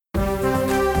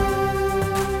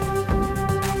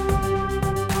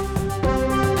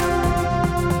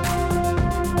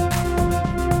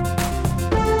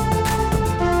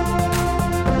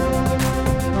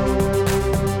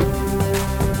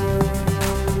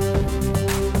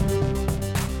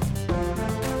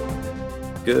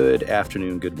Good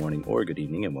afternoon, good morning, or good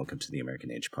evening, and welcome to the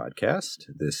American Age podcast.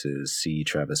 This is C.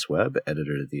 Travis Webb,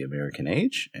 editor of the American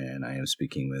Age, and I am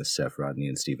speaking with Seph Rodney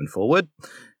and Steven Fullwood.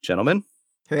 Gentlemen.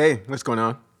 Hey, what's going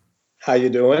on? How you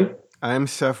doing? I'm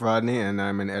Seph Rodney, and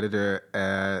I'm an editor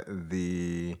at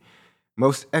the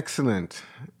most excellent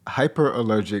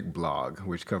hyperallergic blog,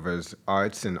 which covers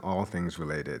arts and all things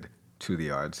related to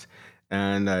the arts.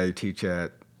 And I teach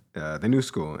at the New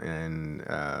School and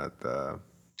the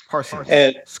Parsons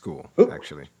School,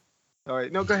 actually. All right,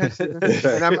 no, go ahead, Steven.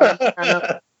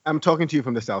 And I'm talking to you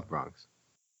from the South Bronx.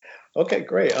 Okay,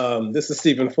 great. This is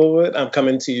Steven Fullwood. I'm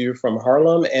coming to you from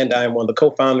Harlem, and I'm one of the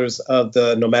co-founders of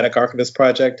the Nomadic Archivist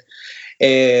Project,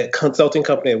 a consulting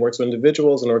company that works with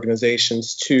individuals and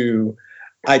organizations to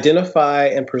identify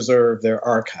and preserve their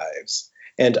archives.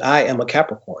 And I am a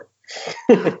Capricorn.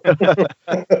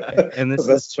 And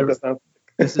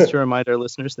this is to remind our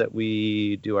listeners that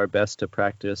we do our best to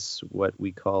practice what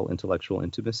we call intellectual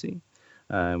intimacy.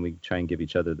 We try and give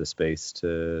each other the space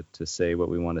to say what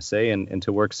we want to say and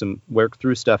to work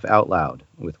through stuff out loud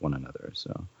with one another.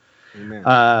 So,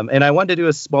 and I wanted to do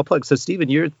a small plug. So, Steven,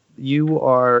 you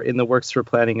are in the works for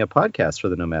planning a podcast for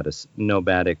the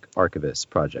Nomadic Archivist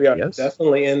Project. Yeah, yes,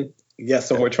 definitely. And yes,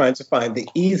 and we're trying to find the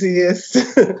easiest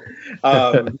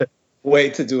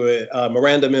way to do it.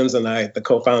 Miranda Mims and I, the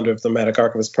co-founder of the Nomadic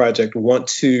Archivist Project, want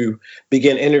to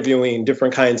begin interviewing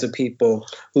different kinds of people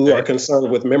who are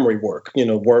concerned with memory work,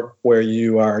 work where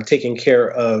you are taking care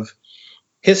of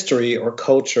history or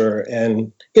culture,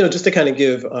 and, just to kind of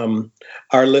give our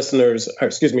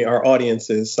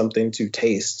audiences something to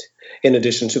taste in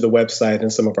addition to the website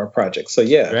and some of our projects. So,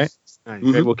 yeah. Right.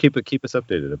 Great. Well, keep us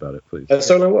updated about it, please. I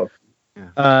certainly will.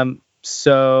 Yeah.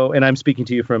 So, and I'm speaking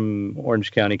to you from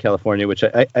Orange County, California, which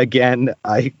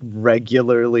I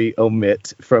regularly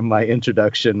omit from my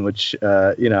introduction, which,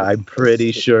 I'm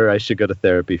pretty sure I should go to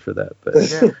therapy for that.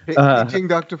 But teaching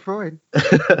Dr. Freud. OC.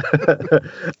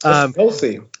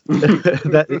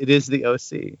 That it is the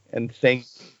OC. And thank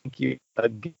you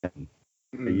again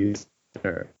for using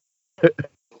her.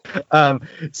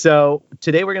 So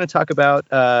today we're going to talk about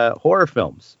horror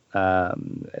films.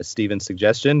 Steven's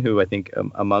suggestion, who I think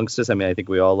amongst us, I think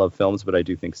we all love films, but I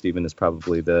do think Steven is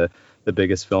probably the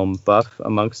biggest film buff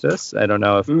amongst us. I don't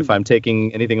know if I'm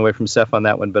taking anything away from Seph on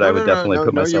that one, but I would definitely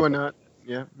put myself. No, you are not.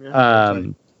 Yeah.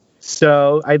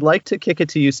 So I'd like to kick it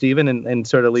to you, Steven, and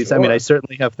sort of at least, sure. I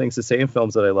certainly have things to say in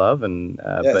films that I love, and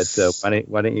yes. But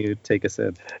why don't you take us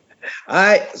in?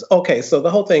 So the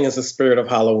whole thing is the spirit of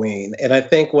Halloween, and I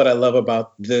think what I love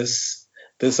about this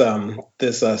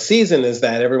season is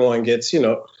that everyone gets,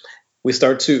 we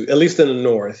start to, at least in the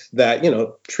North, that,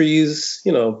 trees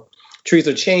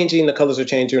are changing, the colors are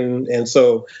changing. And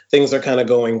so things are kind of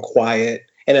going quiet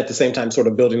and at the same time sort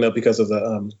of building up because of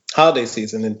the holiday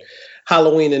season. And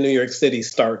Halloween in New York City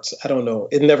starts, I don't know,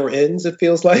 it never ends, it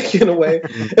feels like, in a way,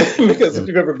 because if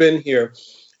you've ever been here,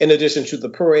 in addition to the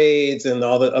parades and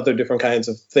all the other different kinds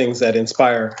of things that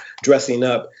inspire dressing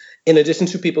up, in addition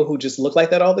to people who just look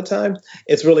like that all the time,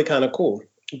 it's really kind of cool.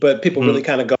 But people really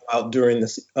kind of go out during the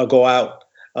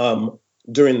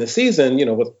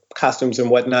season, with costumes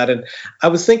and whatnot. And I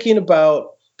was thinking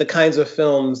about the kinds of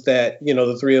films that,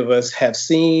 the three of us have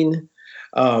seen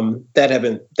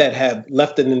that have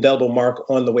left an indelible mark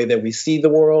on the way that we see the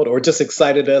world, or just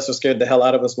excited us or scared the hell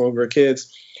out of us when we were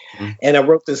kids. And I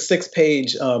wrote this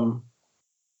 6-page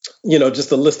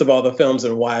just a list of all the films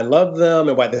and why I love them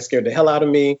and why they scared the hell out of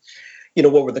me.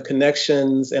 What were the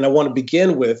connections? And I want to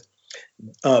begin with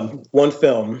one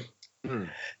film,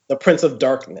 The Prince of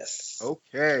Darkness.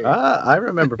 Okay. I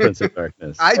remember Prince of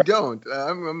Darkness. I don't.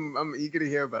 I'm eager to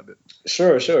hear about it.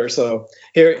 Sure. So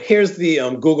here's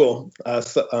the Google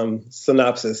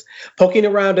synopsis. Poking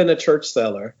around in a church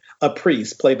cellar, a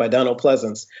priest, played by Donald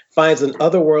Pleasance, finds an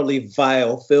otherworldly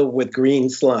vial filled with green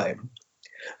slime.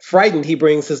 Frightened, he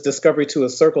brings his discovery to a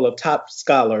circle of top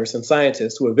scholars and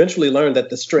scientists who eventually learn that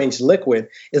the strange liquid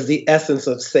is the essence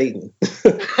of Satan.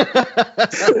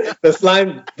 The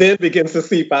slime then begins to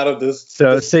seep out of this.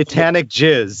 So satanic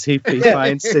jizz. He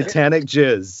finds satanic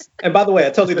jizz. And by the way,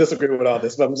 I totally disagree with all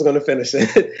this, but I'm just going to finish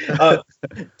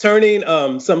it.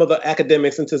 Turning some of the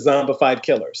academics into zombified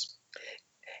killers.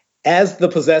 As the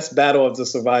possessed battle of the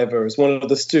survivors, one of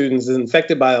the students is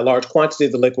infected by a large quantity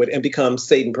of the liquid and becomes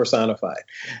Satan personified.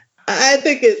 I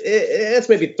think it's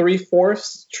maybe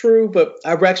 3/4 true, but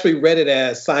I've actually read it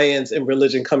as science and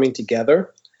religion coming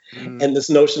together, and this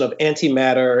notion of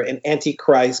antimatter and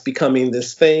antichrist becoming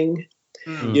this thing,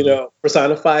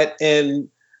 personified. And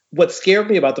what scared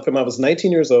me about the film, I was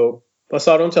 19 years old. I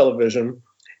saw it on television,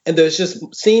 and there's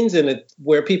just scenes in it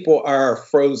where people are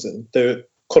frozen. They're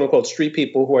quote unquote street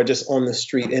people who are just on the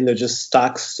street and they're just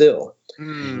stock still.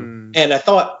 And I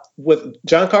thought with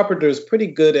John Carpenter is pretty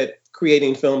good at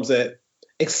creating films that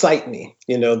excite me.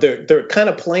 You know, they're kind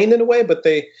of plain in a way, but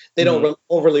they don't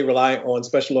overly rely on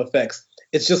special effects.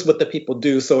 It's just what the people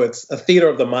do. So it's a theater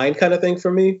of the mind kind of thing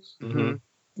for me.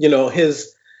 You know,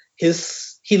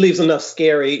 he leaves enough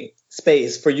scary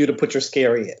space for you to put your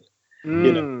scary in.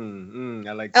 You know,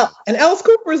 I like that. And Alice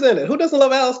Cooper's in it. Who doesn't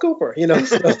love Alice Cooper? You know,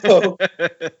 so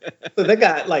they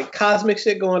got like cosmic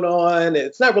shit going on.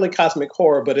 It's not really cosmic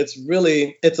horror, but it's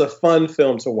a fun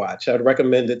film to watch. I would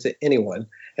recommend it to anyone.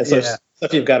 And so,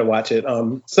 Seph, you've got to watch it.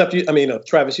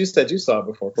 Travis, you said you saw it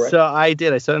before, correct? So I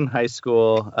did. I saw it in high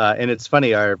school, and it's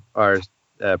funny. Our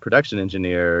production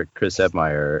engineer, Chris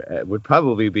Ebmeyer, would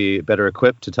probably be better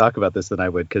equipped to talk about this than I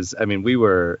would, because I mean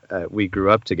we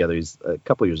grew up together. He's a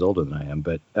couple years older than I am,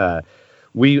 but I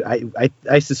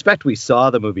suspect we saw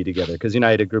the movie together because I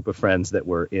had a group of friends that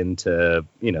were into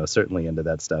certainly into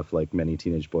that stuff, like many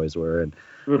teenage boys were, and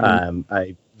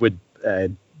I would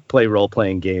play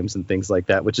role-playing games and things like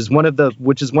that, which is one of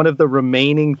the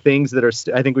remaining things that are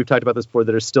I think we've talked about this before,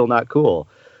 that are still not cool.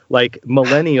 Like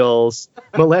millennials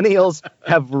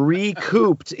have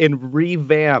recouped and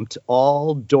revamped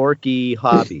all dorky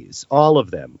hobbies, all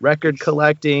of them: record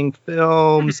collecting,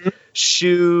 films,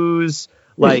 shoes.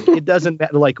 Like it doesn't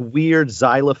matter, like weird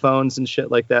xylophones and shit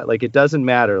like that. Like it doesn't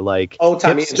matter. Like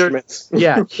old-timey instruments.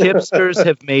 Hipsters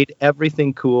have made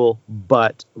everything cool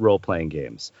but role-playing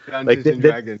games. Dungeons and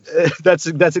Dragons.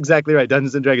 That's exactly right.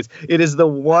 Dungeons and Dragons. It is the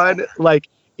one. Like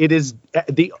it is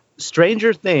the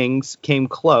Stranger Things came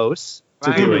close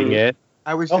to doing it.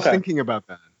 I was just thinking about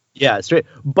that. Yeah, straight.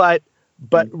 But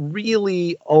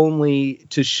really only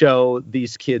to show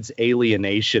these kids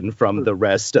alienation from the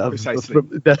rest of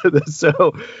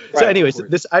so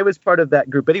anyways, I was part of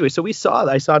that group anyway. So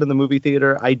I saw it in the movie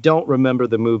theater. I don't remember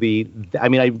the movie. I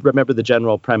mean, I remember the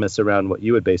general premise around what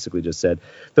you had basically just said.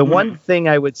 The one thing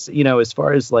I would, as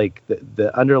far as like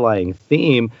the underlying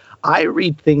theme, I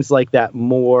read things like that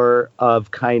more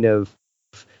of kind of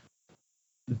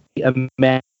the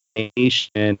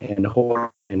imagination and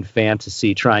horror and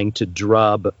fantasy trying to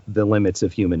drub the limits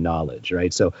of human knowledge,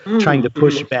 right? So trying to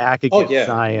push back against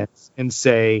science and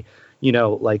say,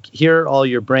 like, here are all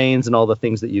your brains and all the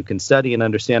things that you can study and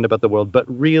understand about the world, but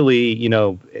really,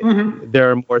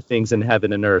 there are more things in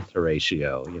heaven and earth,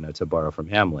 Horatio, to borrow from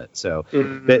Hamlet. So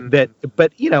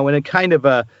but in a kind of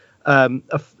a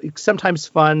sometimes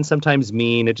fun, sometimes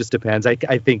mean. It just depends. I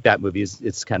think that movie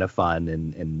it's kind of fun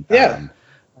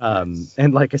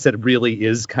and like I said, really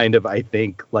is kind of, I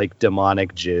think, like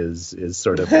demonic jizz is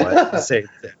sort of what St.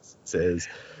 Vincent's is.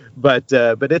 But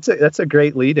that's a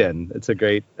great lead-in. That's a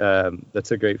great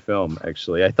film,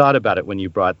 actually. I thought about it when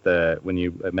you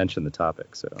mentioned the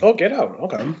topic. So Get Out.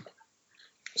 Okay.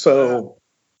 So.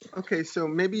 Okay, so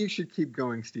maybe you should keep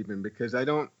going, Steven, because I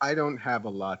don't have a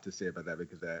lot to say about that,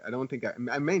 because I don't think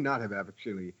I may not have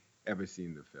actually ever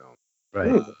seen the film.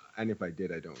 Right. And if I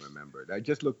did, I don't remember it. I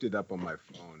just looked it up on my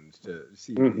phones to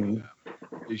see the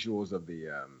visuals of the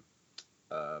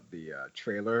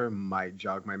trailer might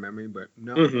jog my memory, but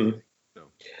no.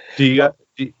 So. Do you?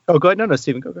 Go ahead. No,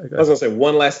 Steven, go ahead. I was gonna say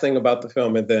one last thing about the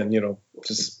film, and then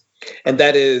and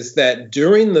that is that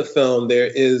during the film there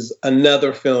is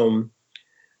another film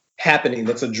happening.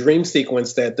 That's a dream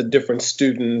sequence that the different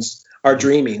students are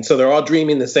dreaming. So they're all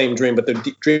dreaming the same dream, but they're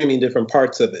dreaming different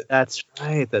parts of it. That's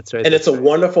right. And it's a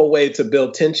wonderful way to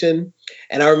build tension.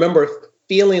 And I remember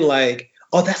feeling like,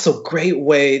 oh, that's a great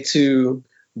way to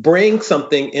bring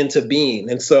something into being.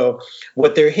 And so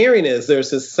what they're hearing is there's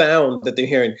this sound that they're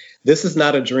hearing. This is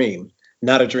not a dream,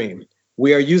 not a dream.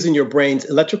 We are using your brain's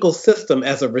electrical system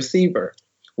as a receiver.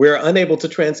 We are unable to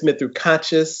transmit through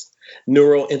conscious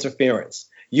neural interference.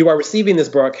 You are receiving this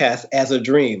broadcast as a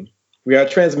dream. We are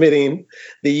transmitting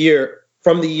the year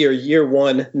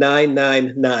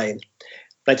 1999.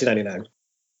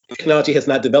 Technology has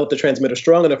not developed a transmitter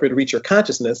strong enough for it to reach your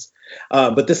consciousness,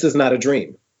 but this is not a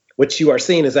dream. What you are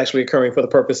seeing is actually occurring for the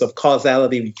purpose of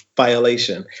causality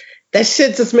violation. That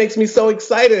shit just makes me so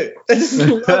excited. I just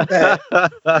love that.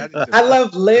 I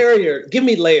love layer. Give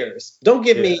me layers. Don't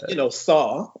give me,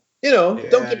 Saw.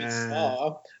 Don't give me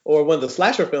Saw or one of the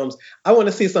slasher films. I want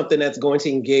to see something that's going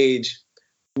to engage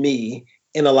me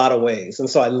in a lot of ways. And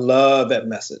so I love that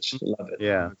message. Love it.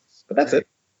 Yeah. But that's it.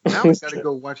 Now we got to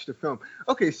go watch the film.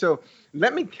 Okay, so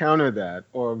let me counter that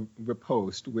or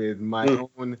riposte with my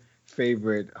own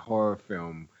favorite horror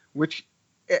film, which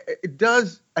it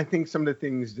does, I think, some of the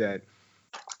things that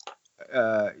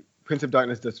Prince of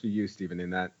Darkness does for you, Steven,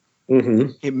 in that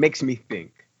it makes me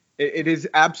think. It is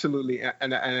absolutely,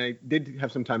 and I did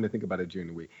have some time to think about it during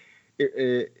the week.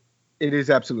 it is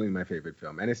absolutely my favorite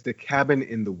film, and it's The Cabin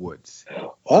in the Woods,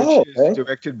 Oh, which is okay.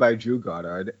 directed by Drew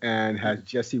Goddard and has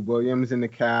Jesse Williams in the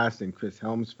cast, and Chris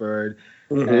Helmsford,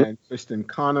 Mm-hmm. and Kristen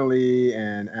Connolly,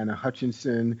 and Anna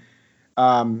Hutchinson,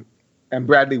 um, and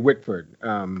Bradley Whitford,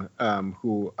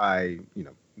 who I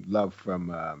love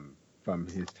from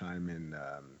his time in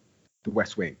The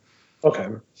West Wing. Okay.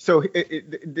 So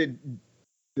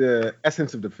the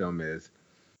essence of the film is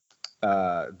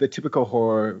the typical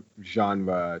horror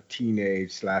genre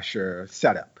teenage slasher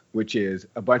setup, which is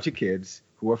a bunch of kids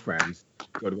who are friends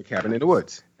go to a cabin in the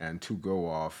woods and to go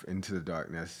off into the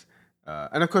darkness.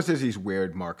 And of course, there's these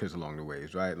weird markers along the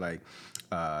ways, right? Like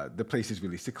the place is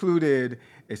really secluded.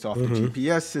 It's off the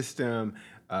GPS system.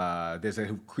 There's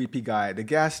a creepy guy at the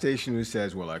gas station who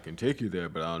says, "Well, I can take you there,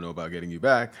 but I don't know about getting you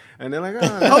back." And they're like,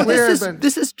 "Oh, that's weird."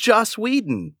 This is Joss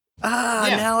Whedon.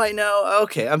 Now I know.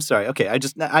 Okay, I'm sorry. Okay,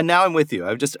 now I'm with you.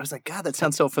 I was like, God, that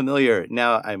sounds so familiar.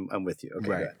 Now I'm with you.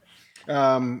 Okay,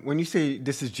 right. When you say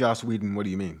this is Joss Whedon, what do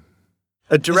you mean?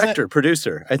 A director,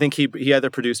 producer. I think he either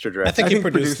produced or directed. I think he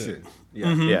produced it. Yeah.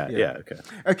 Mm-hmm. Yeah. Okay.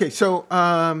 Okay. So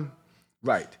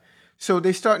right. So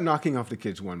they start knocking off the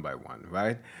kids one by one,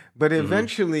 right? But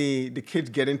eventually the kids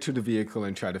get into the vehicle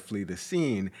and try to flee the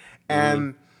scene.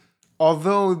 And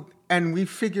and we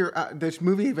figure out, this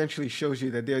movie eventually shows you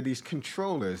that there are these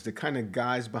controllers, the kind of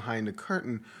guys behind the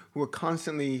curtain who are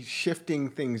constantly shifting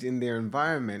things in their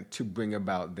environment to bring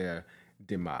about their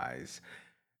demise.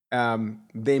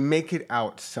 They make it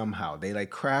out somehow. They like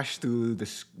crash through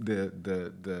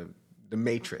the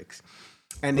matrix,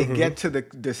 and they get to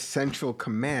the central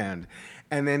command,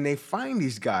 and then they find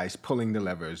these guys pulling the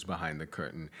levers behind the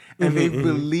curtain, and they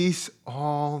release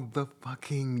all the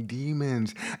fucking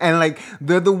demons, and like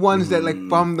they're the ones that like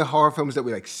from the horror films that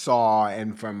we like saw,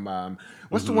 and from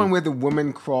what's the one where the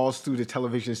woman crawls through the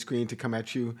television screen to come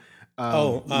at you?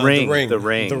 Ring. The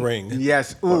Ring.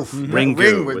 Yes. Oof.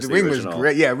 Ringu The Ring was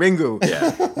great. Yeah, Ringu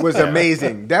was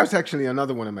amazing. That was actually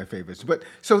another one of my favorites. But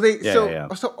so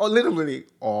literally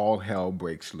all hell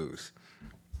breaks loose.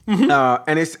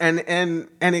 And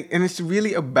it's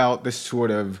really about the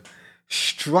sort of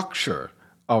structure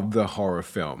of the horror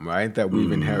film, right, that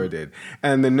we've inherited.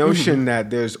 And the notion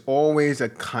that there's always a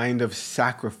kind of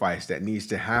sacrifice that needs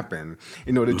to happen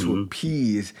in order to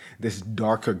appease this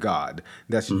darker god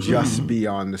that's just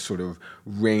beyond the sort of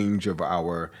range of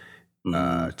our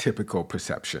typical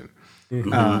perception.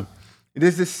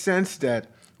 There's this sense that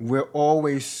we're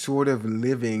always sort of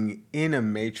living in a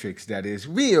matrix that is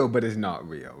real, but is not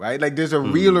real, right? Like there's a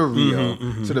realer real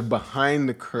sort of behind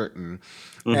the curtain.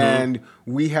 And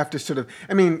we have to sort of,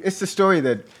 it's the story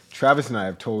that Travis and I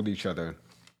have told each other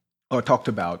or talked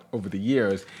about over the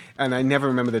years, and I never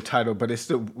remember the title, but it's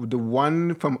the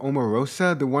one from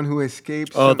Omarosa, the one who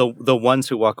escapes. Oh, the ones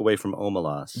who walk away from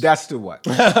Omelas. That's the one.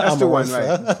 That's the one,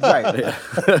 right?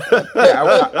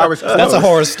 Yeah, I was close. That's a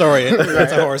horror story.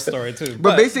 That's a horror story too.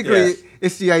 But basically,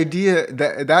 it's the idea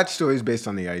that story is based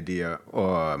on the idea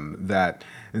that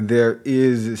there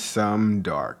is some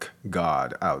dark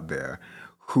god out there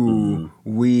who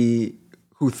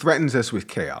threatens us with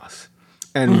chaos.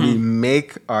 And we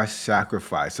make our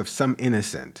sacrifice of some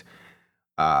innocent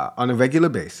on a regular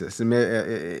basis.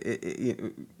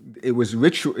 It was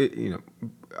ritual.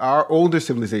 Our older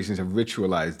civilizations have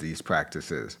ritualized these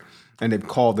practices, and they've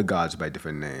called the gods by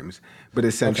different names. But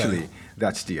essentially,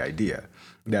 that's the idea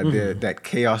that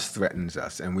chaos threatens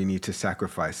us, and we need to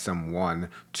sacrifice someone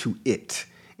to it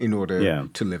in order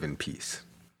to live in peace.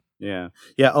 Yeah.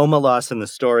 Omelas in the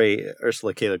story,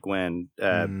 Ursula K. Le Guin,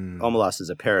 Omelas is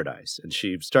a paradise. And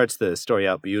she starts the story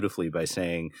out beautifully by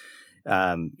saying,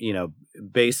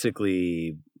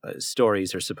 basically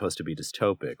stories are supposed to be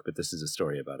dystopic, but this is a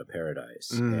story about a paradise.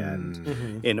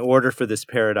 And in order for this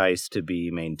paradise to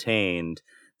be maintained,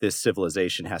 this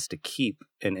civilization has to keep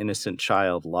an innocent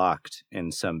child locked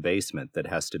in some basement that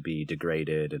has to be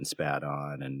degraded and spat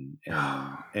on and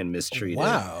mistreated.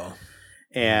 Wow.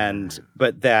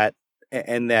 But that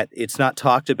it's not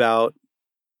talked about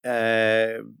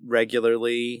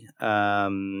regularly.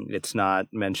 It's not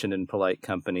mentioned in polite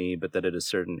company, but that at a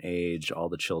certain age, all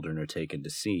the children are taken to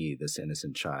see this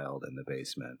innocent child in the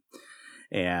basement.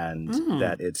 And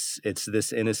that it's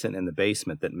this innocent in the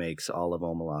basement that makes all of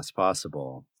Omelas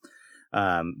possible.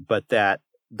 But that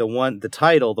the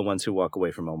title, The Ones Who Walk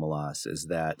Away from Omelas, is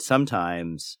that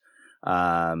sometimes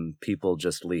people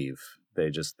just leave.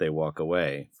 They walk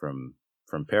away from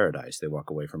paradise. They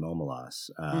walk away from Omelas,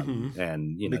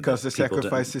 and because the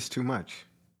sacrifice is too much.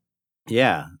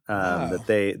 That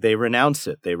they renounce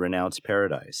it. They renounce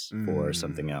paradise for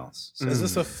something else. So. Is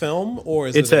this a film or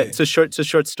is it's a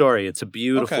short story. It's a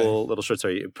beautiful little short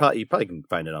story. You probably can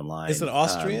find it online. Is it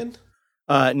Austrian?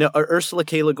 No, Ursula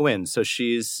K. Le Guin. So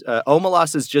she's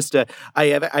Omelas is just a.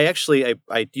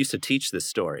 I used to teach this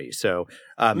story. So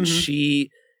she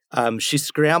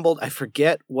scrambled. I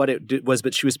forget what it was,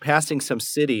 but she was passing some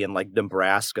city in like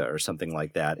Nebraska or something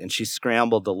like that, and she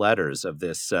scrambled the letters of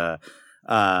this.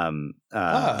 Of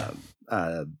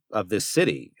this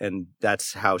city, and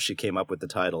that's how she came up with the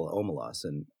title Omelas.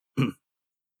 And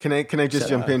can I just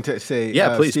jump in to say,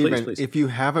 please, Steven, please. If you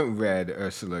haven't read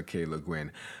Ursula K. Le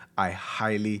Guin, I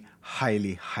highly,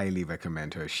 highly, highly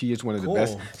recommend her. She is one of the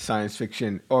best science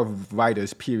fiction or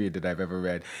writers, period, that I've ever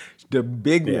read. The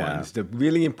big ones, the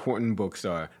really important books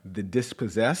are The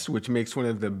Dispossessed, which makes one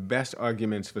of the best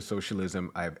arguments for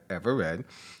socialism I've ever read,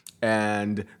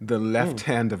 and The Left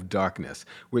Hand of Darkness,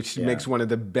 which makes one of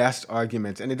the best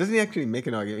arguments. And it doesn't actually make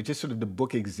an argument. It just sort of the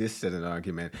book exists as an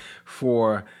argument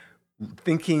for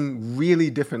thinking really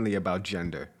differently about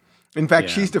gender. In fact,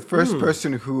 she's the first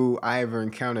person who I ever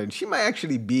encountered. She might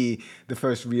actually be the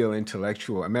first real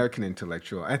intellectual, American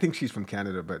intellectual. I think she's from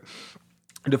Canada, but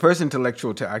the first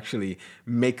intellectual to actually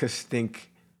make us think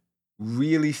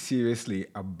really seriously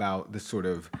about the sort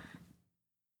of,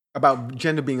 about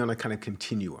gender being on a kind of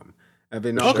continuum. Of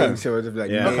it not being sort of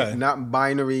like not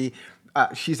binary.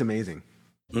 She's amazing.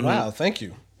 Wow, thank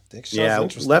you.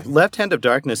 Left Hand of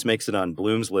Darkness makes it on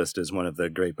Bloom's list as one of the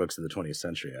great books of the 20th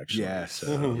century, actually. Yes,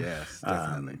 yes,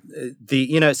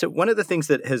 definitely. So one of the things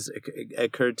that has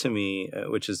occurred to me,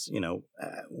 which is,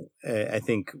 I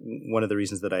think one of the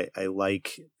reasons that I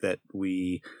like that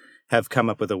we have come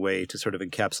up with a way to sort of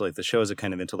encapsulate the show as a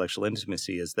kind of intellectual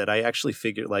intimacy is that I actually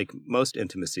figure, like most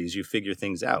intimacies, you figure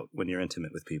things out when you're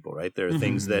intimate with people, right? There are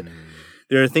things that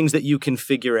you can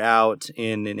figure out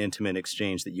in an intimate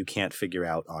exchange that you can't figure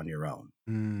out on your own.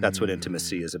 That's what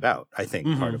intimacy is about, I think,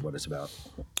 part of what it's about.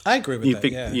 I agree with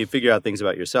that, You figure out things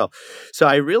about yourself. So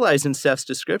I realized in Seph's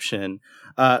description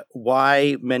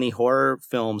why many horror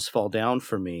films fall down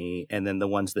for me and then the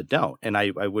ones that don't. And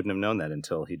I wouldn't have known that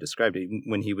until he described it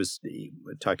when he was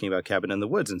talking about Cabin in the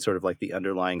Woods and sort of like the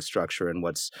underlying structure and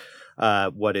what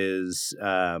is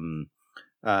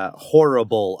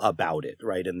horrible about it,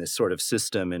 right? In this sort of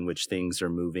system in which things are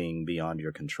moving beyond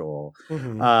your control.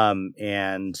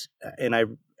 And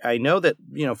I know that,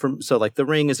 so like The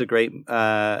Ring is a great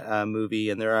movie,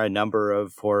 and there are a number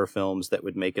of horror films that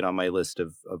would make it on my list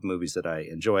of movies that I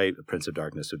enjoy. Prince of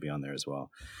Darkness would be on there as well.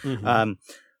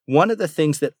 One of the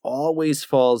things that always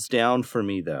falls down for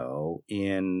me, though,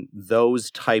 in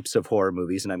those types of horror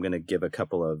movies, and I'm going to give a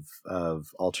couple of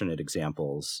alternate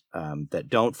examples that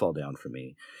don't fall down for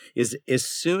me, is as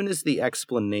soon as the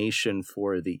explanation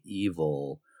for the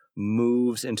evil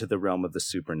moves into the realm of the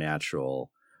supernatural,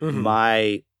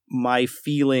 my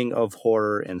feeling of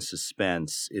horror and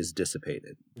suspense is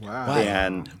dissipated. Wow.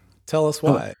 And tell us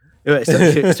why. So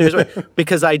here's why.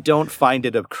 Because I don't find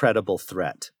it a credible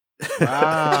threat.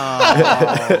 Wow.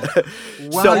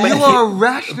 Wow, you are a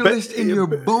rationalist in your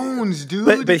bones,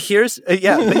 dude. But here's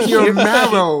your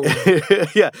marrow.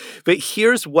 But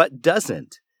here's what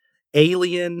doesn't.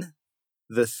 Alien,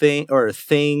 The Thing,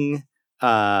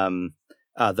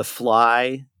 The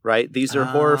Fly, right? These are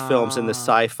horror films in the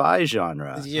sci-fi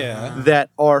genre that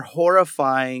are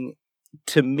horrifying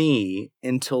to me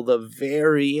until the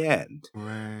very end.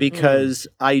 Right. Because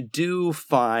I do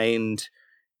find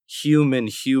human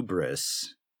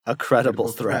hubris a credible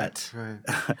threat. Right.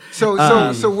 So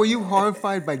were you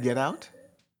horrified by Get Out?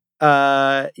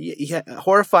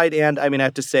 Horrified, and I mean, I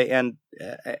have to say, and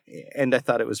I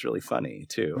thought it was really funny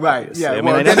too. Right. Obviously. Yeah. I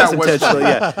mean, I know it's intentional.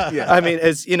 I mean,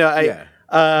 as you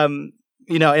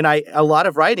know, and a lot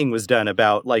of writing was done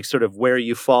about like sort of where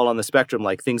you fall on the spectrum,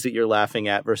 like things that you're laughing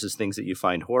at versus things that you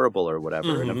find horrible or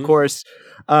whatever. And of course,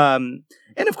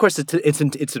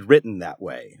 it's written that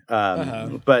way.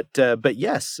 But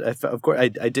yes, of course, I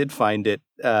did find it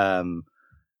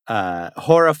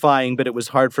horrifying, but it was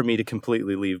hard for me to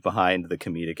completely leave behind the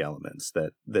comedic elements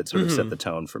that sort of set the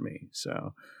tone for me.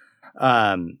 So,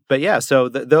 but yeah, so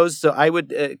I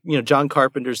would, John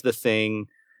Carpenter's The Thing,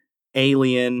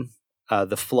 Alien,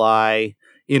 The Fly,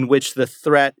 in which the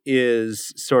threat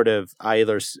is sort of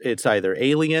either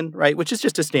alien, right, which is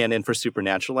just a stand-in for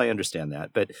supernatural. I understand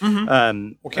that, but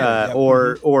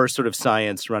or sort of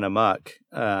science run amok,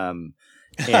 and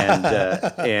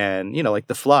like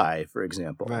The Fly, for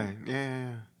example. Right.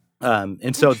 Yeah.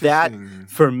 And so that,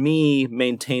 for me,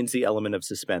 maintains the element of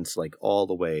suspense like all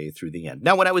the way through the end.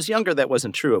 Now, when I was younger, that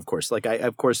wasn't true, of course. Like I,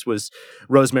 of course, was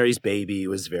Rosemary's Baby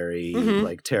was very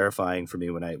like terrifying for me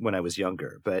when I was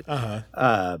younger. But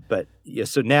yeah,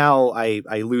 so now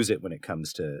I lose it when it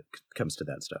comes to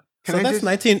that stuff. That's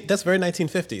very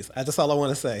 1950s. That's all I want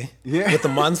to say. Yeah, with the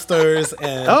monsters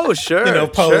and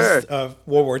post World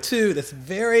War II. That's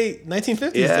very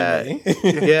 1950s to me.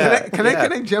 Can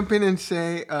I jump in and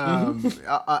say,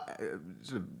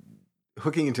 sort of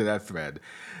hooking into that thread,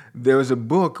 there was a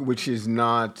book which is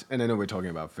not, and I know we're talking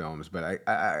about films, but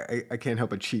I can't help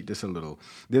but cheat just a little.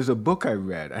 There's a book I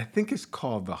read. I think it's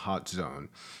called The Hot Zone,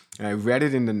 and I read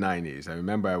it in the 90s. I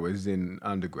remember I was in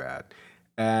undergrad.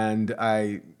 And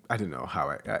I don't know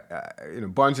how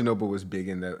Barnes and Noble was big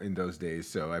in those days,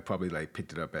 so I probably like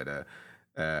picked it up at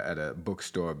a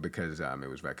bookstore because it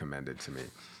was recommended to me.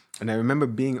 And I remember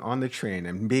being on the train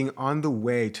and being on the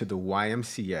way to the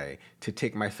YMCA to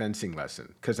take my fencing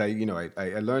lesson because I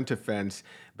learned to fence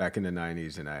back in the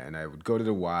 90s, and I would go to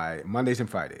the Y Mondays and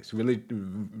Fridays, really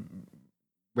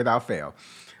without fail.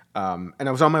 And I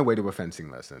was on my way to a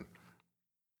fencing lesson.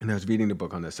 And I was reading the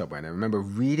book on the subway, and I remember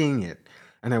reading it,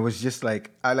 and I was just like,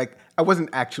 I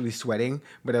wasn't actually sweating,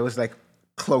 but I was like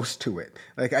close to it.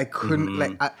 Like I couldn't,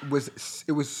 it was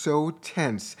so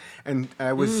tense, and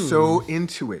I was so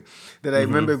into it that I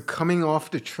remember coming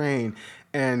off the train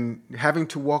and having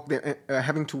to walk there,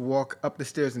 having to walk up the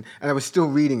stairs, and I was still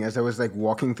reading as I was like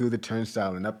walking through the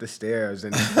turnstile and up the stairs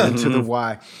and to the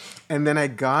Y, and then I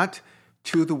got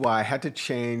to the Y. I had to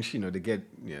change, to get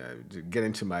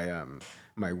into my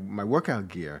my workout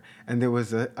gear, and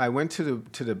I went to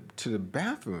the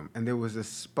bathroom, and there was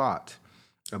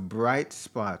a bright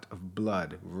spot of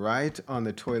blood right on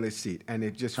the toilet seat, and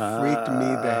it just freaked me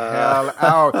the hell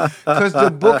out because the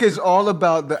book is all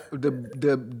about the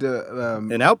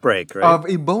an outbreak, right? of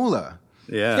Ebola.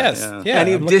 Yeah. Yes. Yeah. And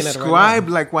it described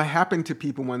like what happened to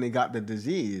people when they got the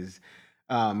disease.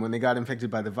 When they got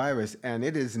infected by the virus, and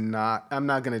it is not, I'm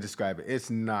not going to describe it, it's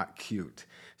not cute.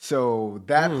 So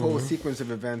that whole sequence of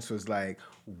events was like,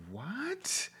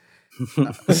 what?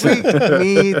 Freaked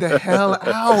me the hell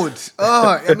out.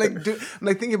 Oh, I'm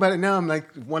like thinking about it now, I'm like,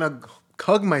 want to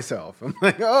hug myself. I'm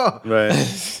like, oh. Right.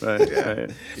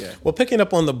 Yeah. Well, picking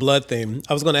up on the blood theme,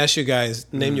 I was going to ask you guys,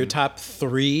 name your top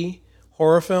 3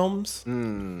 horror films.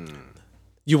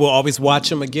 You will always watch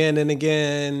them again and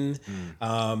again.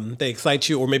 They excite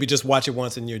you, or maybe just watch it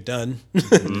once and you're done.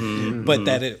 But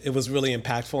that it was really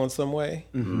impactful in some way.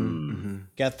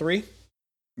 Got 3?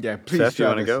 Yeah, please. Seph, you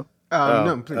want to go?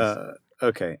 No, please.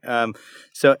 Okay.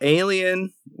 So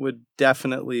Alien would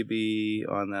definitely be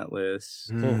on that list.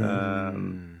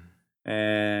 And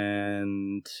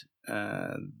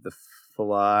The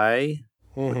Fly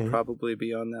would probably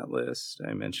be on that list.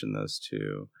 I mentioned those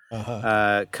 2.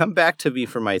 Come back to me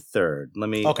for my third. Let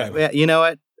me. Okay. You know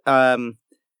what? I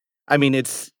mean,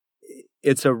 it's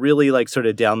a really like sort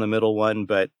of down the middle one,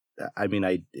 but I mean,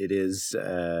 it is,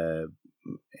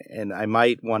 and I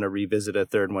might want to revisit a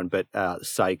third one, but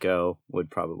Psycho would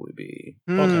probably be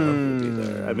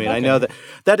there. I mean, I know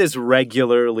that is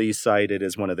regularly cited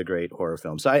as one of the great horror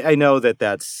films. So I know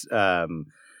that's.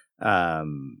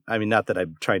 I mean, not that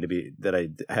I'm trying to be, that I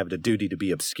have the duty to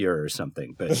be obscure or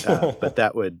something, but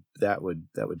that would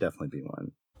definitely be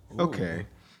one. Okay,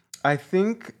 I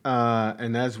think,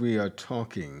 and as we are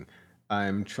talking,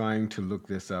 I'm trying to look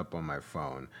this up on my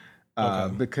phone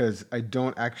because I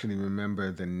don't actually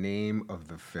remember the name of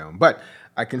the film, but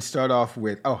I can start off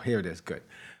with. Oh, here it is. Good.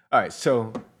 All right,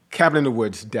 so Cabin in the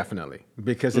Woods, definitely,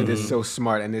 because it is so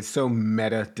smart and it's so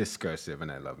meta discursive,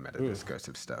 and I love meta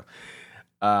discursive stuff.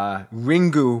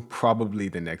 Ringu, probably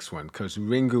the next one, because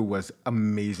Ringu was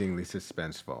amazingly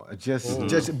suspenseful,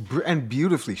 just and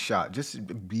beautifully shot, just a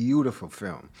beautiful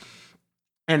film.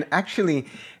 And actually,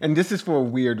 and this is for a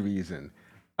weird reason,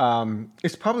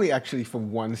 it's probably actually for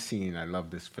one scene I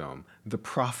love this film, The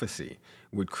Prophecy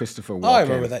with Christopher Walken. Oh, I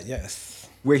remember that. Yes,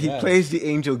 where he plays the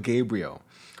angel Gabriel.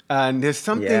 And there's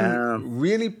something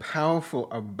really powerful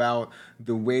about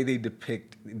the way they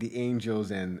depict the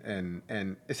angels and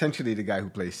essentially the guy who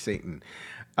plays Satan,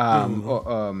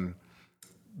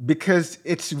 because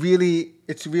it's really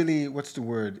what's the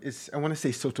word? I want to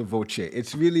say sotto voce.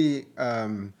 It's really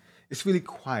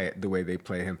quiet the way they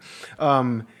play him.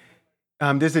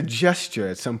 There's a gesture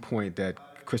at some point that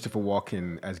Christopher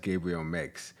Walken as Gabriel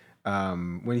makes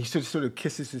when he sort of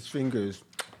kisses his fingers.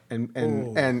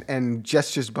 And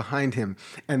gestures behind him,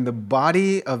 and the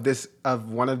body of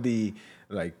one of the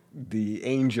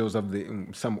angels of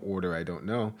some order I don't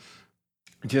know,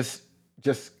 just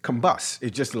combusts. It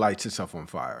just lights itself on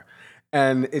fire,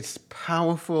 and it's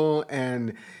powerful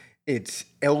and it's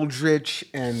eldritch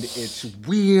and it's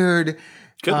weird.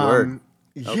 Good word.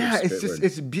 Yeah,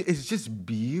 it's just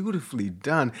beautifully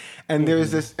done. And there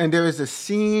is a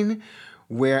scene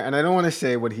where, and I don't want to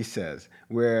say what he says,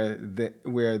 where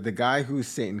the guy who's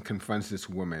Satan confronts this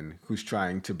woman who's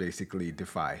trying to basically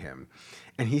defy him,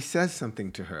 and he says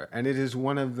something to her, and it is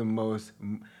one of the most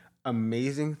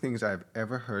amazing things I've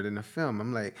ever heard in a film.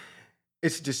 I'm like,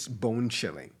 it's just bone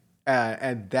chilling,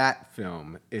 and that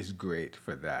film is great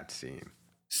for that scene.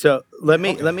 So let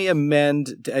me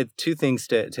amend. I have two things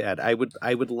to add. I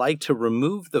would like to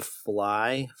remove The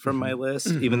Fly from my list,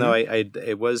 even though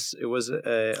it was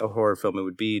a horror film. It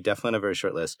would be definitely on a very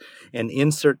short list, and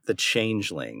insert The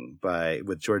Changeling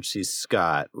with George C.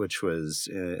 Scott, which was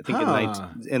I think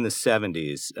in the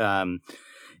 70s,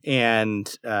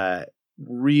 and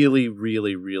really,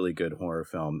 really, really good horror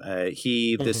film. I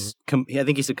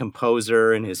think he's a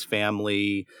composer, and his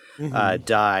family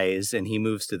dies, and he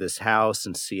moves to this house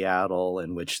in Seattle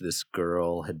in which this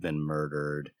girl had been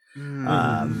murdered.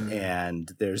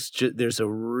 And there's a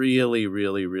really,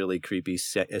 really, really creepy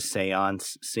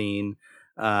seance scene.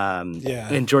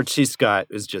 And George C. Scott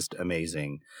is just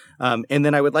amazing. And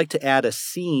then I would like to add a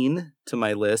scene to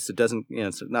my list. It doesn't,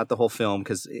 it's not the whole film,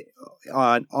 because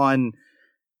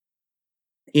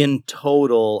in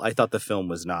total, I thought the film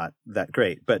was not that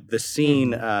great. But the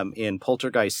scene in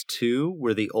Poltergeist 2,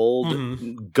 where the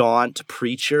old gaunt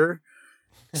preacher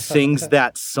sings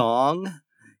that song,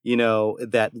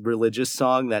 that religious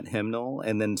song, that hymnal,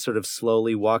 and then sort of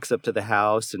slowly walks up to the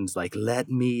house and is like, "Let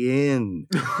me in.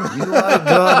 You are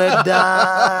gonna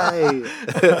die."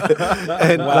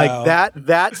 And like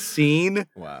that scene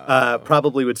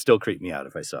probably would still creep me out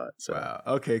if I saw it. So. Wow.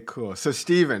 Okay, cool. So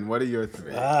Steven, what are your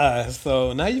three?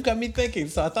 So now you've got me thinking.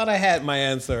 So I thought I had my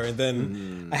answer, and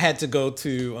then I had to go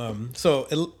to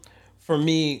for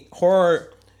me,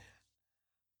 horror,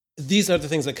 these are the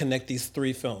things that connect these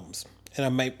three films. And I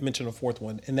might mention a fourth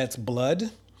one, and that's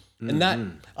blood. And not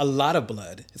a lot of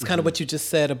blood. It's kind of what you just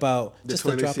said about just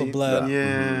a drop of blood.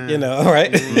 Yeah.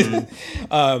 Right?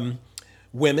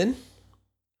 Women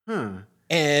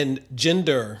and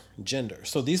gender.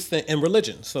 So these things, and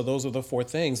religion. So those are the four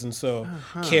things. And so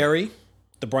Carrie,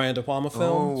 the Brian De Palma film.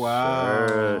 Oh,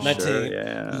 wow.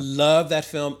 Love that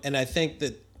film. And I think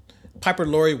that Piper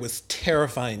Laurie was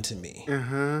terrifying to me.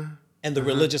 And the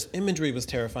religious imagery was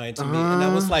terrifying to me. And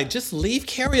I was like, just leave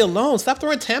Carrie alone. Stop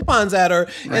throwing tampons at her.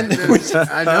 And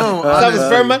I know. I was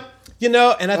very much, and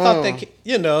I thought that,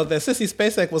 that Sissy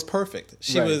Spacek was perfect.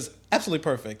 She was absolutely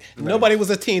perfect. Nobody was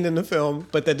a teen in the film,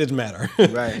 but that didn't matter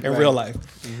in real life.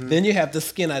 Then you have The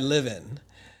Skin I Live In,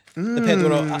 the Pedro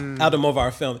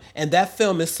Almodovar film. And that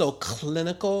film is so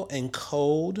clinical and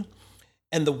cold.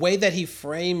 And the way that he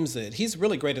frames it, he's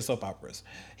really great at soap operas.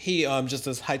 He just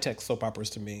does high-tech soap operas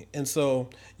to me. And so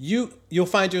you'll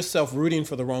find yourself rooting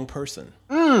for the wrong person.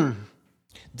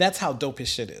 That's how dope his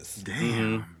shit is.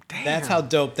 Damn. That's how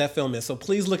dope that film is. So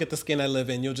please look at The Skin I Live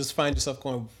In. You'll just find yourself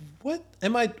going,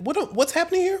 what's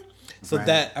happening here? So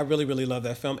that, I really, really love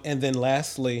that film. And then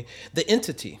lastly, The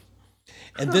Entity.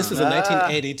 And this is a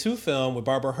 1982 film with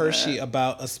Barbara Hershey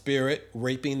about a spirit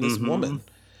raping this woman.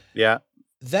 Yeah.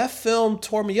 That film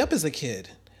tore me up as a kid.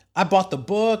 I bought the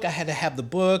book. I had to have the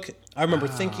book. I remember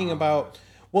thinking about,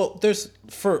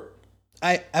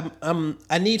 I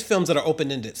need films that are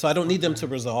open-ended, so I don't need them to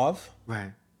resolve.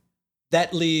 Right.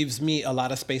 That leaves me a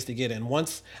lot of space to get in.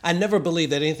 I never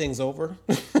believe that anything's over.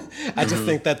 I just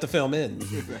think that the film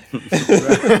ends.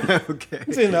 Okay.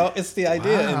 It's the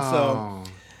idea. And so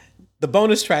the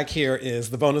bonus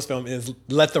film is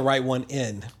Let the Right One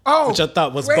In, which I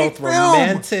thought was both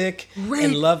romantic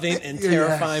and loving and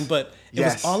terrifying, but it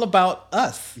was all about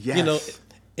us. Yes.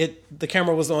 The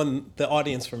camera was on the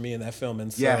audience for me in that film.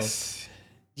 And so, Yes.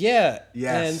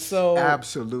 And so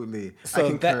absolutely. I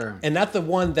concur. And not the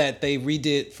one that they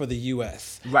redid for the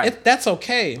US. Right. That's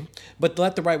okay, but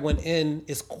Let the Right One In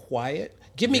is quiet.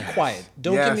 Give me quiet.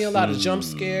 Don't give me a lot of jump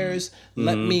scares.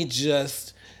 Let me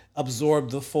just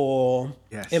absorb the full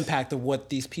impact of what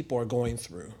these people are going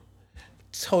through.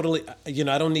 Totally,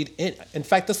 I don't need it. In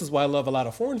fact, this is why I love a lot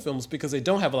of foreign films, because they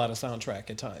don't have a lot of soundtrack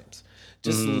at times.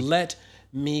 Just let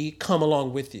me come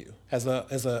along with you as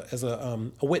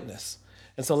a witness.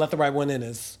 And so Let the Right One In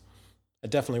is, I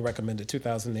definitely recommend it,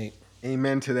 2008.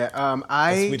 Amen to that.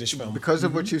 A Swedish film. Because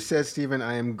of what you said, Steven,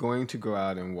 I am going to go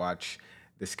out and watch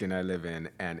The Skin I Live In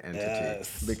and Entity.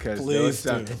 Yes, because please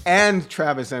do. And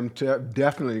Travis, I'm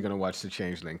definitely going to watch The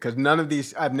Changeling, because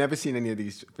I've never seen any of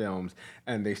these films,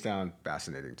 and they sound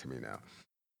fascinating to me now.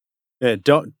 Yeah,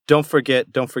 don't forget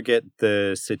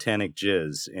the satanic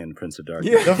jizz in Prince of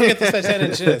Darkness. Yeah. Don't forget the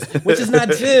satanic jizz, which is not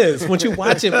jizz. Once you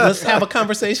watch it, let's have a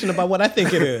conversation about what I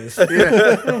think it is.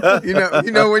 Yeah.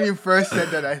 You know, when you first said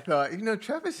that, I thought,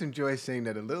 Travis enjoys saying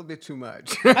that a little bit too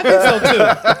much. I think so too.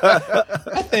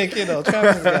 I think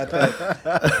Travis has got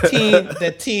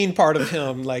that teen part of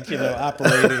him,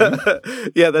 operating.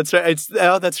 Yeah, that's right.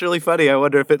 That's really funny. I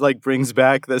wonder if it brings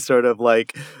back the sort of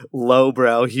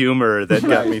lowbrow humor that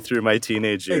got me through my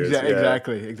teenage years.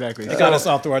 Exactly. It got us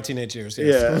all through our teenage years.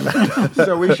 Yes. Yeah.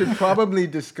 So we should probably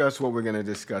discuss what we're going to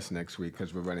discuss next week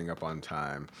because we're running up on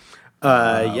time.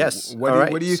 Yes.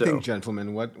 What do you think,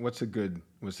 gentlemen? What's a good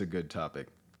topic?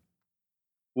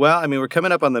 Well, I mean, we're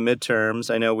coming up on the midterms.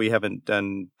 I know we haven't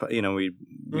done, we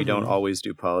don't always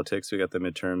do politics. We got the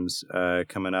midterms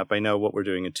coming up. I know what we're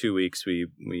doing in 2 weeks. We'll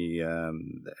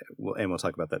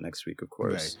talk about that next week, of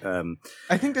course. Right.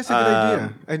 I think that's a good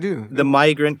idea. I do. The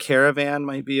migrant caravan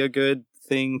might be a good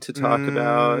thing to talk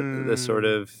about, the sort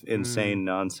of insane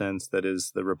nonsense that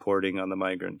is the reporting on the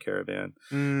migrant caravan.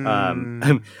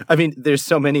 I mean, there's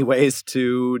so many ways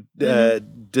to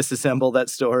disassemble that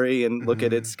story and look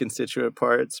at its constituent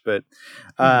parts, but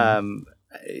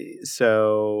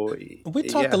so we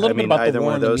talked a little bit about the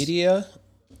war in the media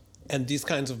and these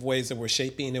kinds of ways that we're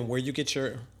shaping and where you get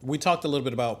we talked a little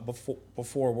bit about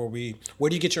before where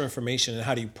do you get your information and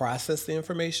how do you process the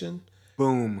information?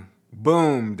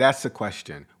 Boom. That's the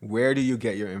question. Where do you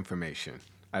get your information?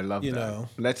 I love that.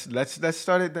 Let's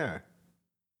start it there.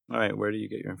 All right. Where do you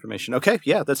get your information? Okay.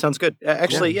 Yeah, that sounds good. Okay.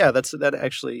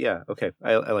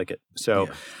 I like it. So,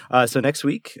 so next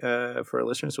week for our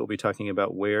listeners, we'll be talking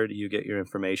about where do you get your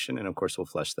information, and of course, we'll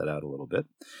flesh that out a little bit.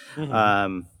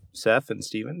 Seph and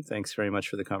Steven, thanks very much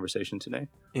for the conversation today.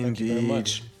 Indeed. Thank you very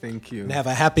much. Thank you. And have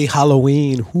a happy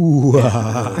Halloween.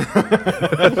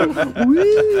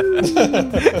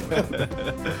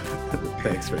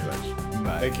 Thanks very much.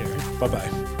 Bye. Take care. Bye-bye.